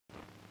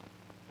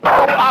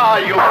are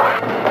you?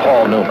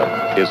 Paul Newman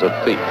is a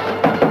thief.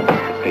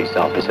 Peace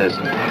officers.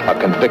 A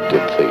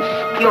convicted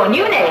thief. Your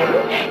new name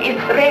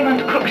is Raymond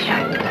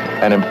Cruikshank.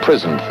 An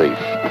imprisoned thief.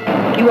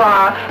 You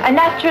are a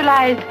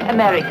naturalized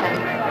American.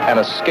 An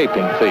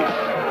escaping thief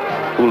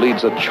who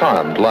leads a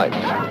charmed life.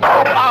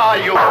 Who are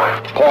you?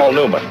 Paul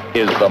Newman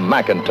is the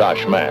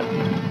Mackintosh Man.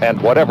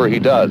 And whatever he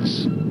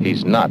does,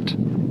 he's not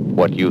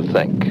what you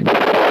think.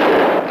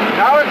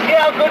 Now let's see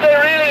how good they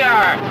really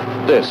are.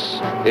 This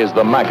is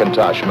the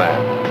Mackintosh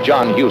Man,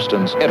 John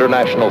Huston's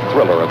international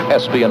thriller of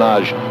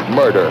espionage,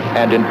 murder,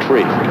 and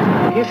intrigue.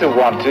 He's a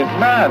wanted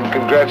man.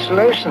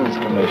 Congratulations,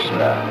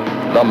 Commissioner.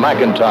 The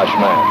Mackintosh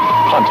Man,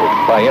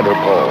 hunted by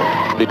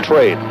Interpol,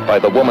 betrayed by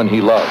the woman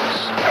he loves,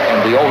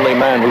 and the only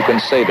man who can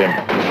save him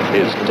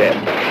is dead.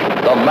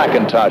 The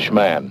Mackintosh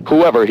Man,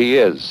 whoever he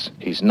is,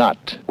 he's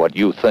not what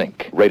you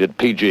think. Rated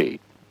PG.